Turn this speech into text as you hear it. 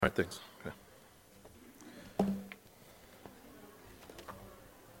All right, thanks.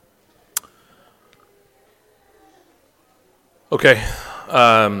 Okay.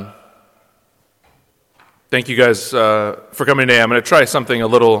 Thank you guys for coming today. I'm going to try something a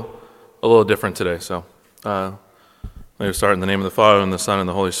little different today. So let me start in the name of the Father and the Son and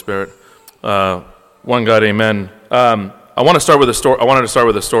the Holy Spirit. One God, Amen. I wanted to start with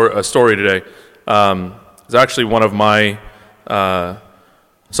a story today. It's actually one of my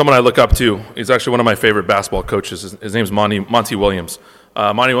someone I look up to. He's actually one of my favorite basketball coaches. His name's Monty Williams.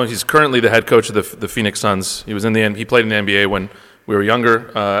 Monty Williams. He's currently the head coach of the Phoenix Suns. He played in the NBA when we were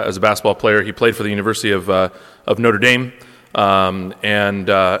younger as a basketball player. He played for the University of Notre Dame and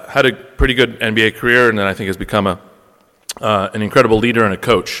had a pretty good NBA career, and then I think has become an incredible leader and a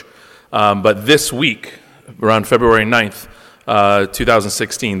coach. But this week, around February 9th,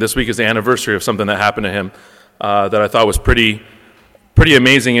 2016, this week is the anniversary of something that happened to him that I thought was pretty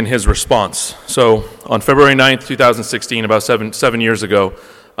amazing in his response. So on February 9th, 2016, about seven years ago,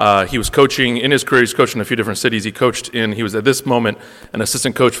 he was coaching, in his career, he's coached in a few different cities. He was at this moment an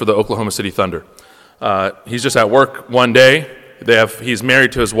assistant coach for the Oklahoma City Thunder. He's just at work one day. He's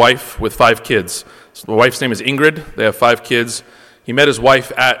married to his wife with 5 kids. So the wife's name is Ingrid. They have 5 kids. He met his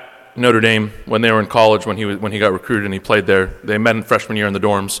wife at Notre Dame when they were in college, when he got recruited and he played there. They met in freshman year in the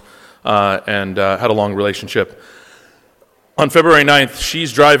dorms and had a long relationship. On February 9th,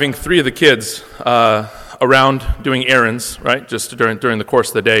 she's driving 3 of the kids around doing errands, right? Just during the course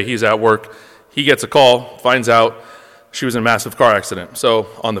of the day. He's at work. He gets a call, finds out she was in a massive car accident. So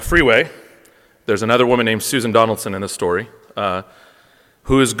on the freeway, there's another woman named Susan Donaldson in this story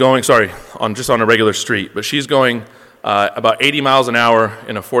who is going, on a regular street, but she's going about 80 miles an hour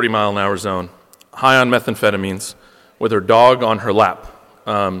in a 40-mile-an-hour zone, high on methamphetamines, with her dog on her lap.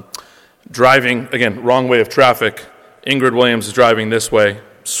 Driving, again, wrong way of traffic. Ingrid Williams is driving this way,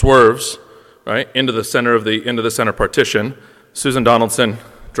 swerves, right, into the center partition. Susan Donaldson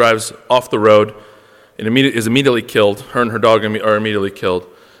drives off the road and is immediately killed. Her and her dog are immediately killed.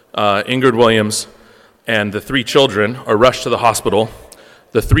 Ingrid Williams and the 3 children are rushed to the hospital.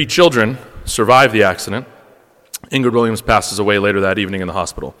 The 3 children survive the accident. Ingrid Williams passes away later that evening in the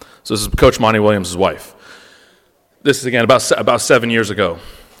hospital. So this is Coach Monty Williams' wife. This is, again, about 7 years ago.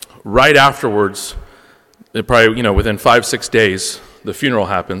 Right afterwards, within 5-6 days, the funeral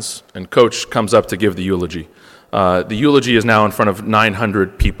happens, and Coach comes up to give the eulogy. The eulogy is now in front of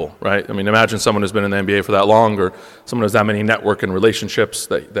 900 people, right? I mean, imagine someone who's been in the NBA for that long, or someone who has that many network and relationships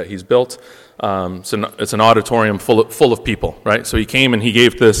that he's built. It's an auditorium full of people, right? So he came and he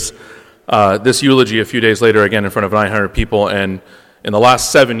gave this eulogy a few days later, again, in front of 900 people, and in the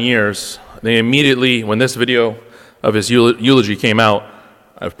last 7 years, they immediately, when this video of his eulogy came out,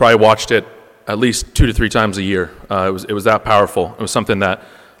 I've probably watched it at least 2 to 3 times a year. It was that powerful. It was something that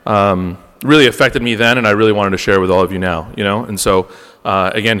really affected me then, and I really wanted to share with all of you now. And so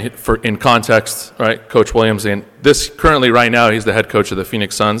again, in context, right? Coach Williams, and this currently right now he's the head coach of the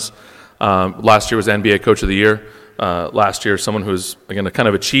Phoenix Suns. Last year was NBA Coach of the Year. Last year, someone who's again kind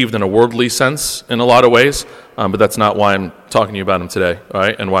of achieved in a worldly sense in a lot of ways, but that's not why I'm talking to you about him today, all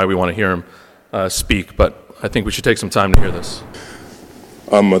right? And why we want to hear him speak. But I think we should take some time to hear this.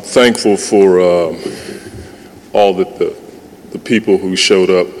 I'm thankful for all the people who showed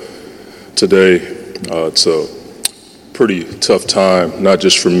up today. It's a pretty tough time, not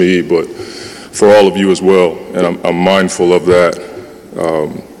just for me, but for all of you as well, and I'm mindful of that.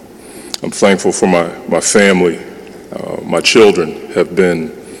 I'm thankful for my family. My children have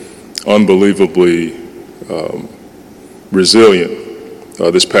been unbelievably resilient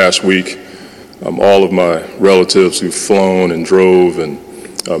this past week. All of my relatives who've flown and drove, and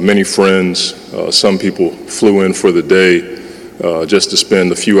many friends, some people flew in for the day just to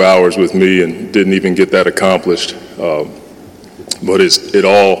spend a few hours with me and didn't even get that accomplished. But it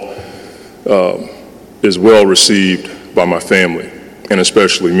all is well received by my family, and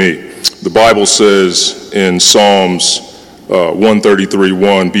especially me. The Bible says in Psalms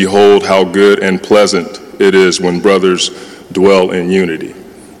 133:1, "Behold how good and pleasant it is when brothers dwell in unity."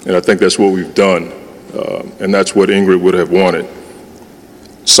 And I think that's what we've done, and that's what Ingrid would have wanted.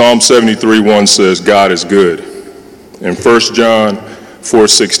 Psalm 73:1 says, "God is good." And 1 John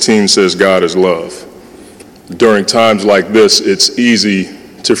 4:16 says, "God is love." During times like this, it's easy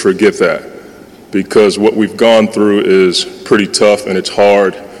to forget that, because what we've gone through is pretty tough and it's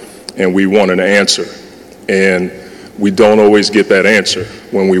hard, and we want an answer. And we don't always get that answer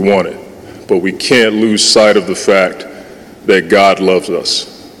when we want it. But we can't lose sight of the fact that God loves us.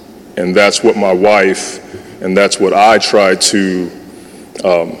 And that's what my wife, and that's what I try to,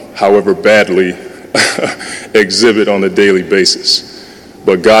 however badly, exhibit on a daily basis.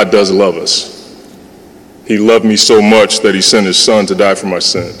 but God does love us. He loved me so much that he sent his son to die for my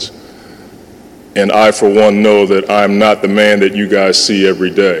sins. And I, for one, know that I'm not the man that you guys see every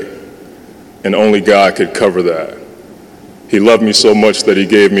day. And only God could cover that. He loved me so much that he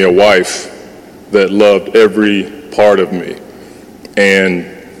gave me a wife that loved every part of me. And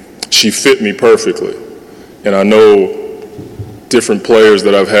she fit me perfectly. And I know different players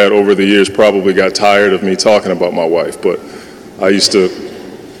that I've had over the years probably got tired of me talking about my wife, but I used to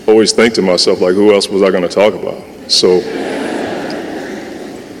always think to myself, like, who else was I going to talk about? So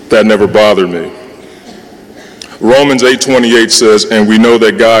that never bothered me. Romans 8:28 says, and we know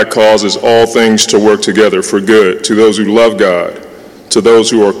that God causes all things to work together for good to those who love God, to those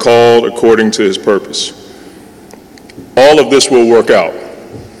who are called according to his purpose. All of this will work out.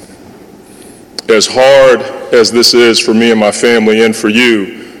 As hard as this is for me and my family and for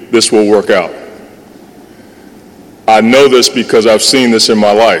you, this will work out. I know this because I've seen this in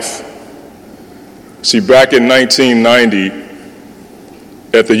my life. See, back in 1990,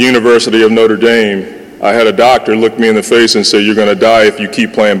 at the University of Notre Dame, I had a doctor look me in the face and say, you're going to die if you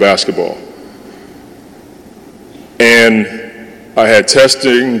keep playing basketball. And I had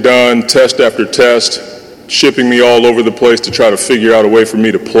testing done, test after test, shipping me all over the place to try to figure out a way for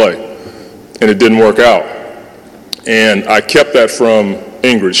me to play. And it didn't work out. And I kept that from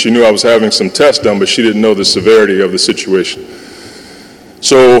Ingrid. She knew I was having some tests done, but she didn't know the severity of the situation.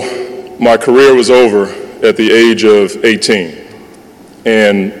 So my career was over at the age of 18.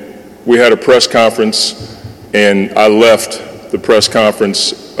 And we had a press conference, and I left the press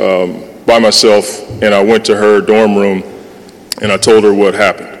conference by myself, and I went to her dorm room, and I told her what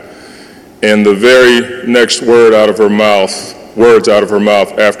happened. And the very next words out of her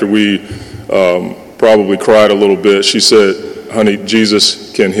mouth after we probably cried a little bit, she said, honey,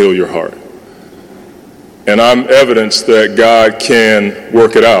 Jesus can heal your heart. And I'm evidence that God can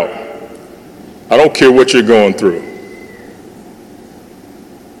work it out. I don't care what you're going through.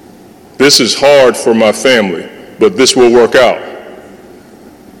 This is hard for my family, but this will work out.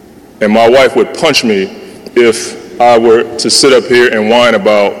 And my wife would punch me if I were to sit up here and whine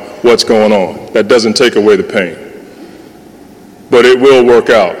about what's going on. That doesn't take away the pain. But it will work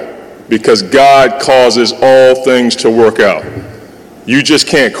out because God causes all things to work out. You just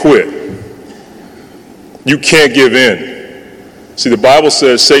can't quit. You can't give in. See, the Bible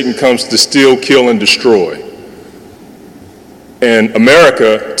says Satan comes to steal, kill, and destroy. And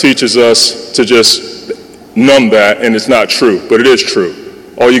America teaches us to just numb that, and it's not true, but it is true.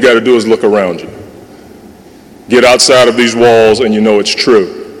 All you got to do is look around you. Get outside of these walls, and you know it's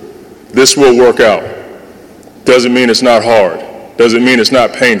true. This will work out. Doesn't mean it's not hard. Doesn't mean it's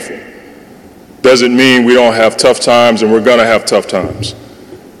not painful. Doesn't mean we don't have tough times, and we're going to have tough times.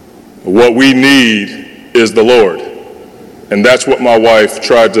 What we need is the Lord. And that's what my wife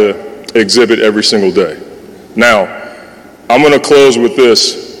tried to exhibit every single day. Now, I'm going to close with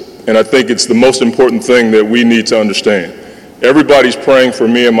this, and I think it's the most important thing that we need to understand. Everybody's praying for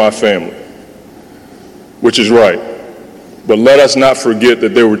me and my family, which is right. But let us not forget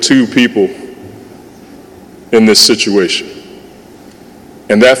that there were two people in this situation.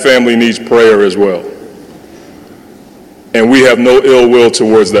 And that family needs prayer as well. And we have no ill will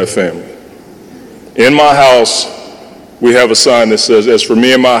towards that family. In my house, we have a sign that says, as for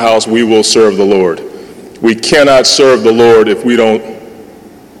me and my house, we will serve the Lord. We cannot serve the Lord if we don't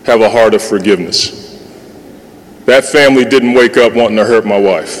have a heart of forgiveness. That family didn't wake up wanting to hurt my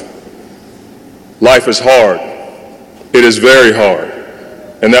wife. Life is hard. It is very hard.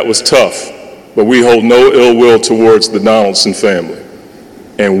 And that was tough. But we hold no ill will towards the Donaldson family.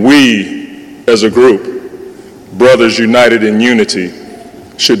 And we, as a group, brothers united in unity,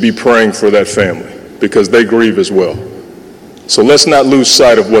 should be praying for that family because they grieve as well. So let's not lose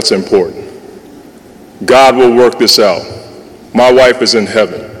sight of what's important. God will work this out. My wife is in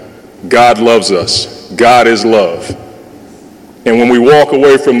heaven. God loves us. God is love. And when we walk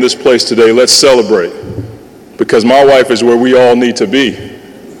away from this place today, let's celebrate because my wife is where we all need to be.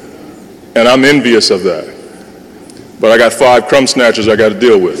 And I'm envious of that. But I got 5 crumb snatchers I got to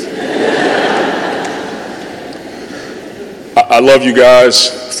deal with. I love you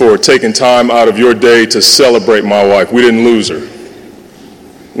guys for taking time out of your day to celebrate my wife. We didn't lose her.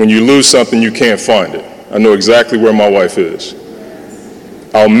 When you lose something, you can't find it. I know exactly where my wife is.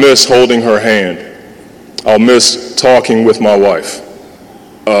 I'll miss holding her hand. I'll miss talking with my wife.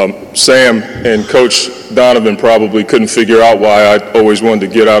 Sam and Coach Donovan probably couldn't figure out why I always wanted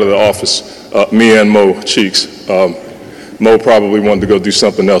to get out of the office, me and Mo Cheeks. Mo probably wanted to go do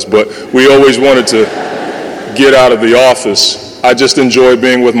something else, but we always wanted to get out of the office. I just enjoy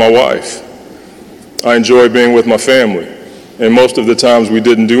being with my wife. I enjoy being with my family. And most of the times we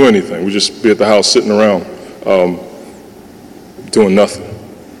didn't do anything. We'd just be at the house sitting around doing nothing.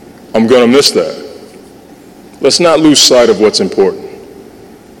 I'm going to miss that. Let's not lose sight of what's important.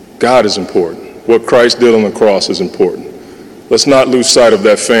 God is important. What Christ did on the cross is important. Let's not lose sight of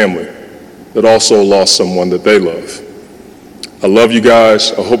that family that also lost someone that they love. I love you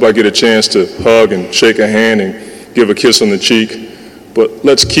guys. I hope I get a chance to hug and shake a hand and give a kiss on the cheek. But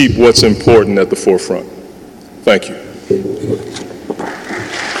let's keep what's important at the forefront. Thank you.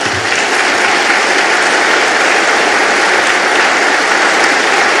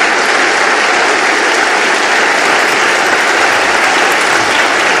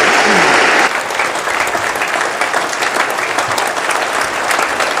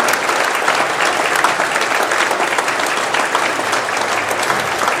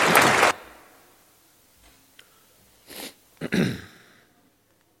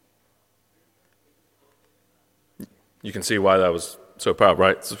 You can see why that was so proud,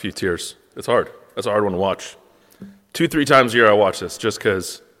 right? It's a few tears. It's hard. That's a hard one to watch. 2-3 times a year I watch this just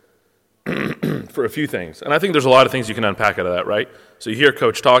because for a few things. And I think there's a lot of things you can unpack out of that, right? So you hear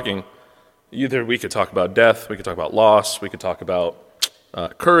Coach talking. Either we could talk about death, we could talk about loss, we could talk about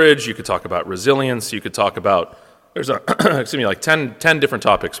courage, you could talk about resilience, you could talk about, there's like 10 different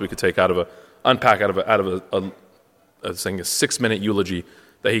topics we could take unpack out of a 6-minute eulogy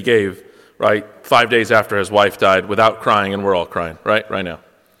that he gave, right, 5 days after his wife died without crying, and we're all crying, right now.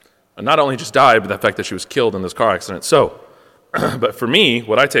 And not only just died, but the fact that she was killed in this car accident. So, but for me,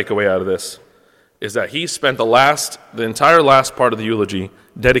 what I take away out of this is that he spent the entire last part of the eulogy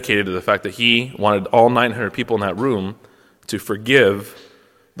dedicated to the fact that he wanted all 900 people in that room to forgive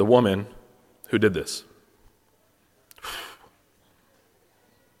the woman who did this.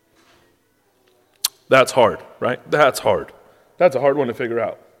 That's hard, right? That's hard. That's a hard one to figure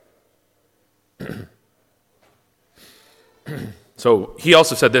out. So he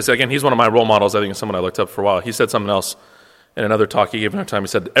also said this, again, he's one of my role models. I think it's someone I looked up for a while. He said something else in another talk he gave another time. He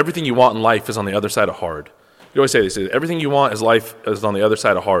said, everything you want in life is on the other side of hard. You always say this, everything you want in life is on the other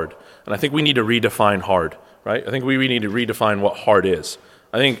side of hard. And I think we need to redefine hard, right? I think we need to redefine what hard is.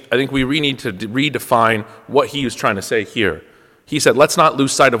 I think we need to redefine what he was trying to say here. He said, let's not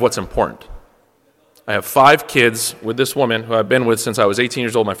lose sight of what's important. I have 5 kids with this woman who I've been with since I was 18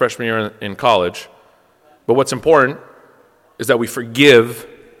 years old, my freshman year in college. But what's important is that we forgive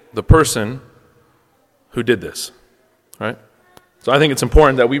the person who did this, right? So I think it's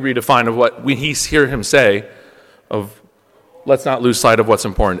important that we redefine of what we hear him say of let's not lose sight of what's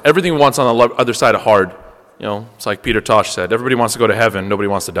important. Everything wants on the other side of hard. You know, it's like Peter Tosh said, everybody wants to go to heaven, nobody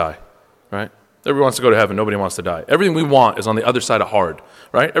wants to die, right? Everybody wants to go to heaven, nobody wants to die. Everything we want is on the other side of hard,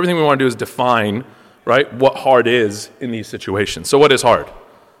 right? Everything we want to do is define, right, what hard is in these situations. So what is hard?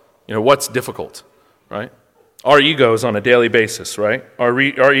 You know, what's difficult, right? Our egos on a daily basis, right? Our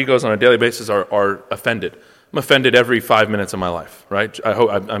egos on a daily basis are offended. I'm offended every 5 minutes of my life, right?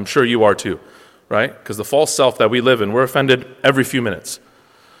 I'm sure you are too, right? Because the false self that we live in, we're offended every few minutes.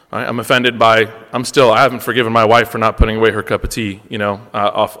 Right? I'm offended by. I haven't forgiven my wife for not putting away her cup of tea,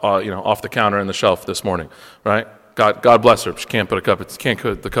 off the counter in the shelf this morning, right? God bless her. She can't put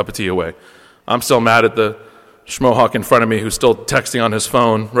the cup of tea away. I'm still mad at the schmohawk in front of me who's still texting on his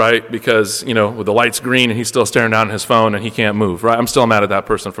phone, right? Because, with the light's green and he's still staring down at his phone and he can't move, right? I'm still mad at that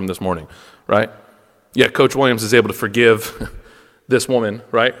person from this morning, right? Yet Coach Williams is able to forgive this woman,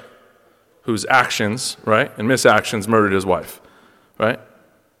 right? Whose actions, right, and misactions murdered his wife, right?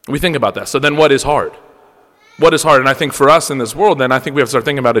 We think about that. So then what is hard? What is hard? And I think for us in this world, then I think we have to start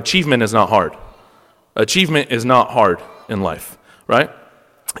thinking about achievement is not hard. Achievement is not hard in life, right?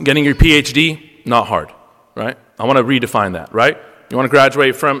 Getting your PhD, not hard, right? I want to redefine that, right? You want to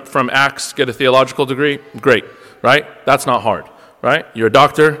graduate from Acts, get a theological degree? Great, right? That's not hard, right? You're a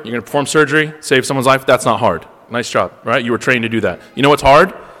doctor, you're going to perform surgery, save someone's life, that's not hard. Nice job, right? You were trained to do that. You know what's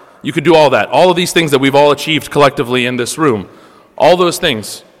hard? You could do all that. All of these things that we've all achieved collectively in this room, all those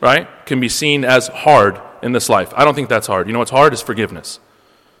things, right, can be seen as hard in this life. I don't think that's hard. You know what's hard is forgiveness.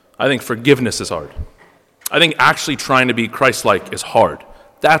 I think forgiveness is hard. I think actually trying to be Christ-like is hard.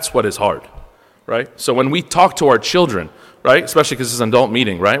 That's what is hard, right? So when we talk to our children, right, especially because this is an adult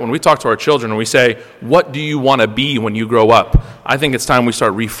meeting, right? When we talk to our children and we say, what do you want to be when you grow up? I think it's time we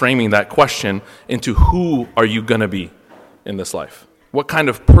start reframing that question into who are you going to be in this life? What kind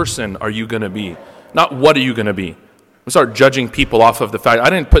of person are you going to be? Not what are you going to be? We start judging people off of the fact, I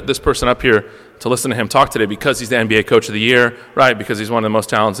didn't put this person up here to listen to him talk today because he's the NBA Coach of the Year, right? Because he's one of the most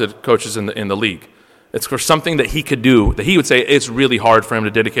talented coaches in the league. It's for something that he could do, that he would say it's really hard for him to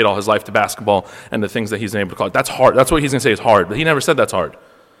dedicate all his life to basketball and the things that he's able to call it. That's hard. That's what he's going to say is hard. But he never said that's hard,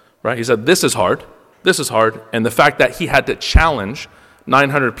 right? He said this is hard, This is hard. And the fact that he had to challenge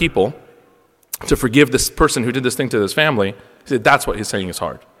 900 people to forgive this person who did this thing to his family, he said that's what he's saying is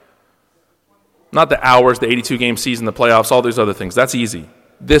hard. Not the hours, the 82-game season, the playoffs, all these other things. That's easy.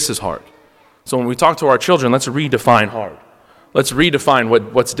 This is hard. So when we talk to our children, let's redefine hard. Let's redefine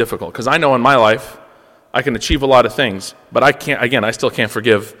what's difficult. Because I know in my life, I can achieve a lot of things, but I still can't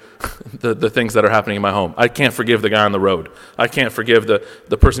forgive the things that are happening in my home. I can't forgive the guy on the road. I can't forgive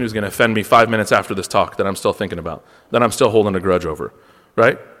the person who's going to offend me 5 minutes after this talk that I'm still thinking about, that I'm still holding a grudge over,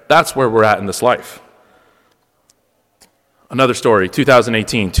 right? That's where we're at in this life. Another story,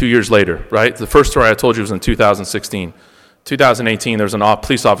 2018, 2 years later, right? The first story I told you was in 2016. 2018, there was a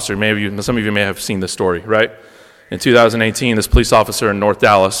police officer, some of you may have seen this story, right? In 2018, this police officer in North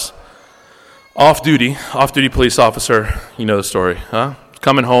Dallas, off-duty police officer, you know the story, huh?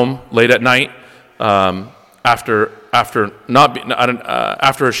 Coming home late at night after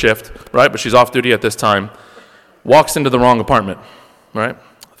a shift, right? But she's off-duty at this time, walks into the wrong apartment, right?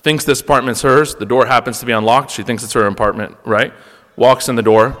 Thinks this apartment's hers. The door happens to be unlocked. She thinks it's her apartment, right? Walks in the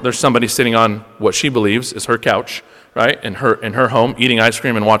door. There's somebody sitting on what she believes is her couch, right? In her home, eating ice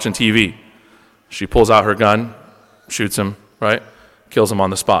cream and watching TV. She pulls out her gun, shoots him, right? Kills him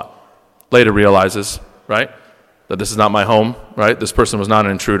on the spot. Later realizes, right, that this is not my home, right? This person was not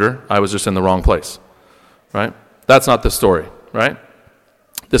an intruder. I was just in the wrong place, right? That's not the story, right?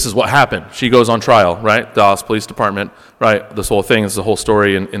 This is what happened. She goes on trial, right? Dallas Police Department, right? This whole thing is the whole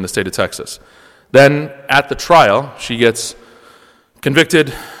story in the state of Texas. Then at the trial, she gets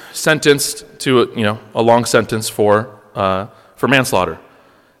convicted, sentenced to a long sentence for manslaughter.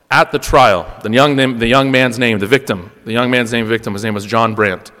 At the trial, the young man's name, his name was John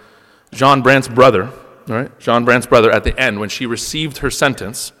Brandt. John Brandt's brother, right? John Brandt's brother, at the end, when she received her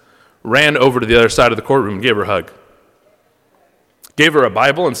sentence, ran over to the other side of the courtroom and gave her a hug. Gave her a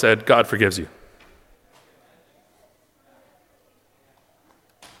Bible and said, God forgives you.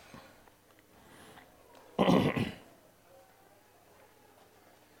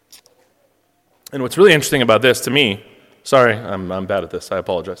 And what's really interesting about this to me, sorry, I'm bad at this, I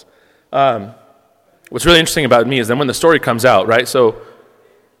apologize. What's really interesting about me is then when the story comes out, right, so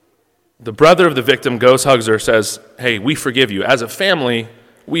the brother of the victim goes, hugs her, says, hey, we forgive you. As a family,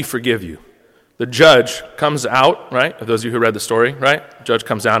 we forgive you. The judge comes out, right? For those of you who read the story, right? The judge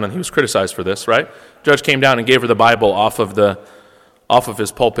comes down and he was criticized for this, right? The judge came down and gave her the Bible off of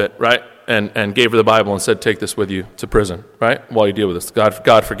his pulpit, right? And gave her the Bible and said, take this with you to prison, right? While you deal with this.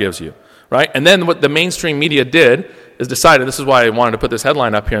 God forgives you, right? And then what the mainstream media did is decided, this is why I wanted to put this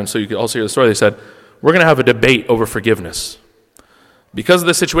headline up here and so you could also hear the story. They said, we're going to have a debate over forgiveness. Because of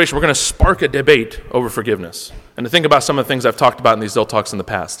this situation, we're going to spark a debate over forgiveness. And to think about some of the things I've talked about in these Zil Talks in the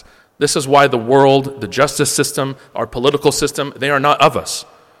past. This is why the world, the justice system, our political system, they are not of us.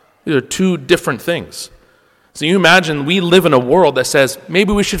 These are two different things. So you imagine we live in a world that says,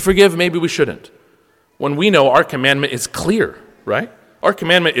 maybe we should forgive, maybe we shouldn't. When we know our commandment is clear, right? Our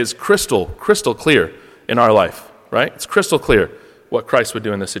commandment is crystal clear in our life, right? It's crystal clear what Christ would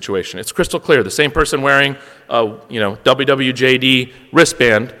do in this situation. It's crystal clear. The same person wearing a WWJD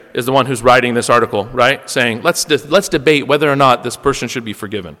wristband is the one who's writing this article, right? Saying, let's debate whether or not this person should be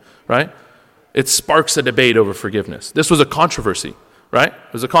forgiven, right? It sparks a debate over forgiveness. This was a controversy, right?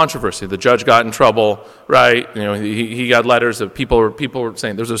 It was a controversy. The judge got in trouble, right? He got letters of people were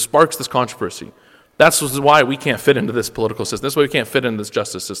saying, sparks this controversy. That's why we can't fit into this political system. That's why we can't fit into this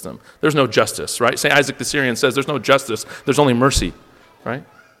justice system. There's no justice, right? St. Isaac the Syrian says there's no justice, there's only mercy, right?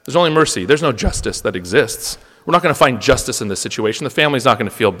 There's only mercy. There's no justice that exists. We're not going to find justice in this situation. The family's not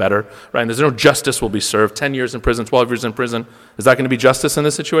going to feel better, right? And there's no justice will be served. 10 years in prison, 12 years in prison. Is that going to be justice in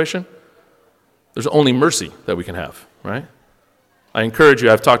this situation? There's only mercy that we can have, right? I encourage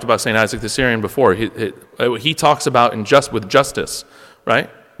you, I've talked about St. Isaac the Syrian before. He talks about with justice, right?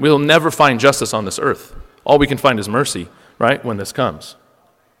 We'll never find justice on this earth. All we can find is mercy, right, when this comes.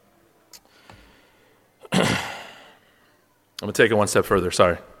 I'm going to take it one step further.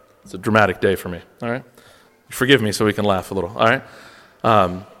 Sorry. It's a dramatic day for me, all right? Forgive me so we can laugh a little, all right?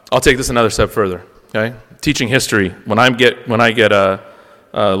 I'll take this another step further, okay? Teaching history, when I get a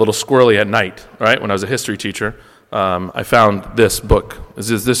little squirrely at night, right, when I was a history teacher, I found this book.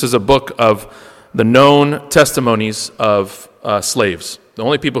 This is a book of the known testimonies of slaves. The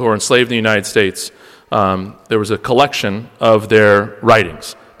only people who were enslaved in the United States, there was a collection of their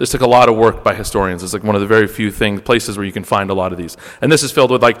writings. This took a lot of work by historians. It's like one of the very few places where you can find a lot of these. And this is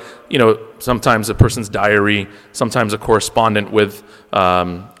filled with sometimes a person's diary, sometimes a correspondent with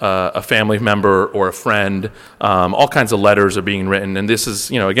a family member or a friend. All kinds of letters are being written. And this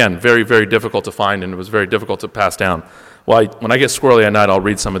is, again, very, very difficult to find, and it was very difficult to pass down. Well, when I get squirrely at night, I'll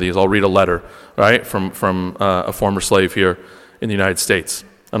read some of these. I'll read a letter, right, from a former slave here in the United States.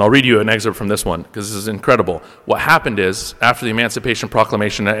 And I'll read you an excerpt from this one, because this is incredible. What happened is, after the Emancipation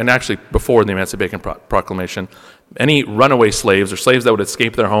Proclamation, and actually before the Emancipation Proclamation, any runaway slaves or slaves that would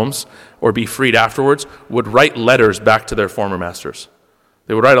escape their homes or be freed afterwards would write letters back to their former masters.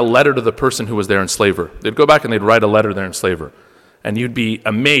 They would write a letter to the person who was their enslaver. They'd go back and they'd write a letter to their enslaver. And you'd be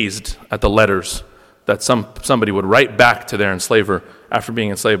amazed at the letters that somebody would write back to their enslaver after being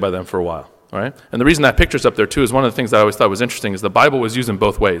enslaved by them for a while. All right? And the reason that picture's up there too is one of the things that I always thought was interesting is the Bible was used in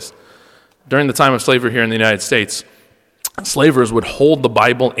both ways. During the time of slavery here in the United States, slavers would hold the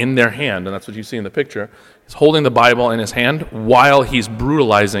Bible in their hand, and that's what you see in the picture. He's holding the Bible in his hand while he's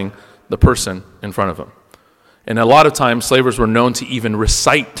brutalizing the person in front of him. And a lot of times, slavers were known to even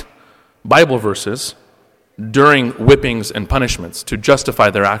recite Bible verses during whippings and punishments to justify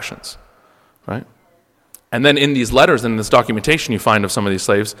their actions, right? And then in these letters, in this documentation you find of some of these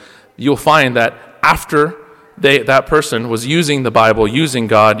slaves, you'll find that after that person was using the Bible, using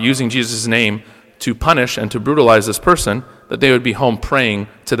God, using Jesus' name to punish and to brutalize this person, that they would be home praying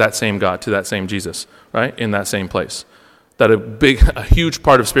to that same God, to that same Jesus, right, in that same place. That a huge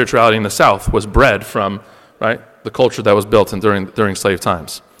part of spirituality in the South was bred from, right, the culture that was built during slave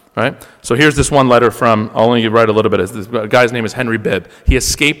times. Right? So here's this one letter from, I'll only write a little bit. This guy's name is Henry Bibb. He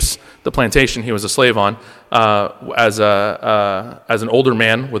escapes the plantation he was a slave on as an older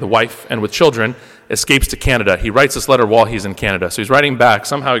man with a wife and with children, escapes to Canada. He writes this letter while he's in Canada. So he's writing back.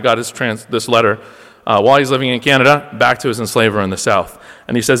 Somehow he got this letter while he's living in Canada back to his enslaver in the South.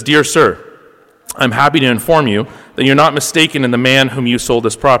 And he says, "Dear sir, I'm happy to inform you that you're not mistaken in the man whom you sold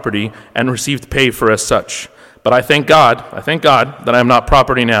this property and received pay for as such. But I thank God that I am not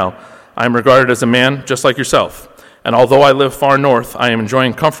property now. I am regarded as a man just like yourself. And although I live far north, I am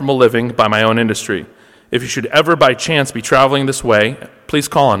enjoying comfortable living by my own industry. If you should ever by chance be traveling this way, please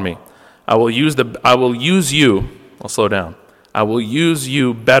call on me. I will use you, I'll slow down. I will use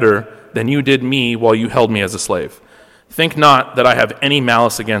you better than you did me while you held me as a slave. Think not that I have any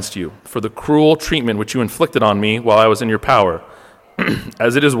malice against you for the cruel treatment which you inflicted on me while I was in your power,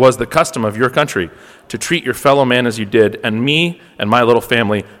 as it was the custom of your country to treat your fellow man as you did, and me and my little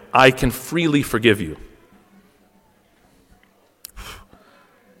family, I can freely forgive you."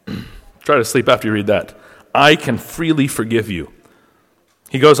 Try to sleep after you read that. I can freely forgive you.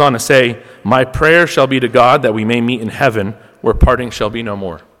 He goes on to say, "My prayer shall be to God that we may meet in heaven where parting shall be no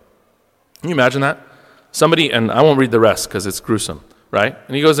more." Can you imagine that? Somebody, and I won't read the rest because it's gruesome, right?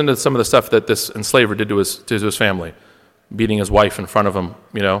 And he goes into some of the stuff that this enslaver did to his family. Beating his wife in front of him,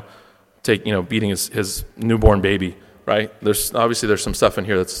 beating his newborn baby, right? There's some stuff in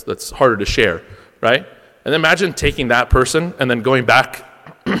here that's harder to share, right? And then imagine taking that person and then going back,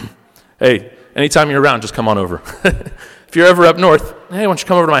 hey, anytime you're around, just come on over. If you're ever up north, hey, why don't you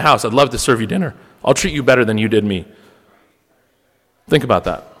come over to my house? I'd love to serve you dinner. I'll treat you better than you did me. Think about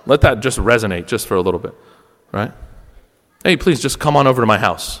that. Let that just resonate just for a little bit, right? Hey, please just come on over to my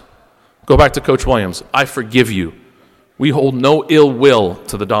house. Go back to Coach Williams. I forgive you. We hold no ill will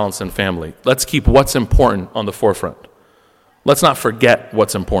to the Donaldson family. Let's keep what's important on the forefront. Let's not forget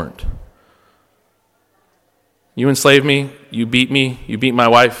what's important. You enslaved me, you beat my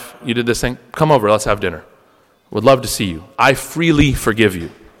wife, you did this thing. Come over, let's have dinner. Would love to see you. I freely forgive you.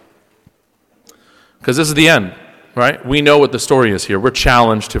 Because this is the end, right? We know what the story is here. We're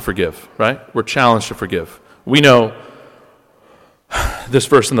challenged to forgive, right? We're challenged to forgive. We know this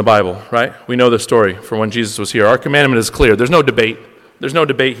verse in the Bible, right? We know the story from when Jesus was here. Our commandment is clear. There's no debate. There's no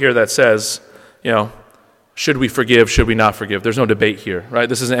debate here that says, should we forgive, should we not forgive? There's no debate here, right?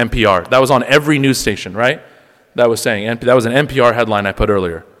 This is an NPR. That was on every news station, right? That was an NPR headline I put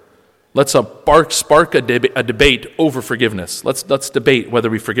earlier. Let's spark a debate over forgiveness. Let's debate whether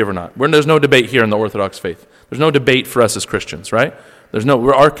we forgive or not. There's no debate here in the Orthodox faith. There's no debate for us as Christians, right?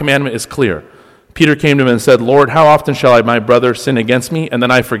 Our commandment is clear. Peter came to him and said, "Lord, how often shall my brother sin against me, and then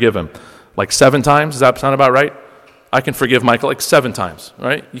I forgive him? Like 7 times? Does that sound about right? I can forgive Michael like 7 times,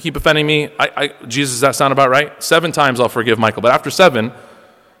 right? You keep offending me, Jesus, does that sound about right? 7 times I'll forgive Michael, but after 7,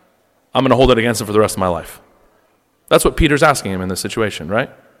 I'm going to hold it against him for the rest of my life." That's what Peter's asking him in this situation, right?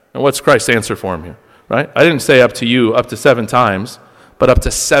 And what's Christ's answer for him here, right? I didn't say up to 7 times, but up to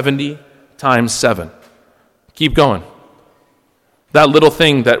 70 times 7. Keep going. That little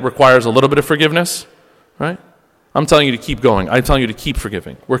thing that requires a little bit of forgiveness, right? I'm telling you to keep going. I'm telling you to keep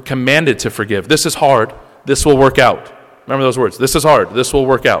forgiving. We're commanded to forgive. This is hard. This will work out. Remember those words. This is hard. This will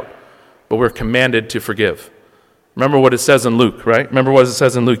work out. But we're commanded to forgive. Remember what it says in Luke, right? Remember what it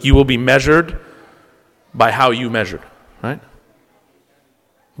says in Luke. You will be measured by how you measured, right?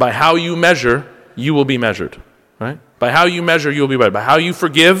 By how you measure, you will be measured, right? By how you measure, you will be weighed. By how you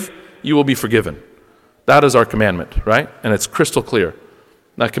forgive, you will be forgiven. That is our commandment, right? And it's crystal clear.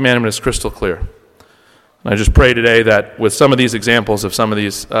 That commandment is crystal clear. And I just pray today that with some of these examples of some of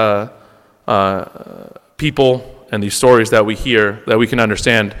these people and these stories that we hear, that we can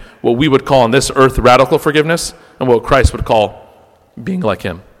understand what we would call on this earth radical forgiveness and what Christ would call being like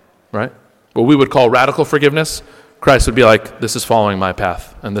him, right? What we would call radical forgiveness, Christ would be like, this is following my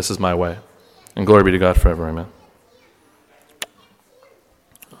path and this is my way. And glory be to God forever, amen.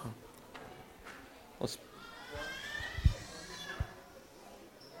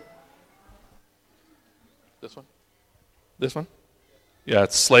 This one? This one? Yeah,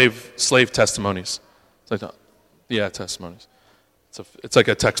 it's slave testimonies. It's like that. Yeah, testimonies. It's like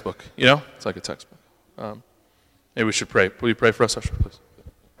a textbook, you know? It's like a textbook. Maybe we should pray. Will you pray for us, Usher, please?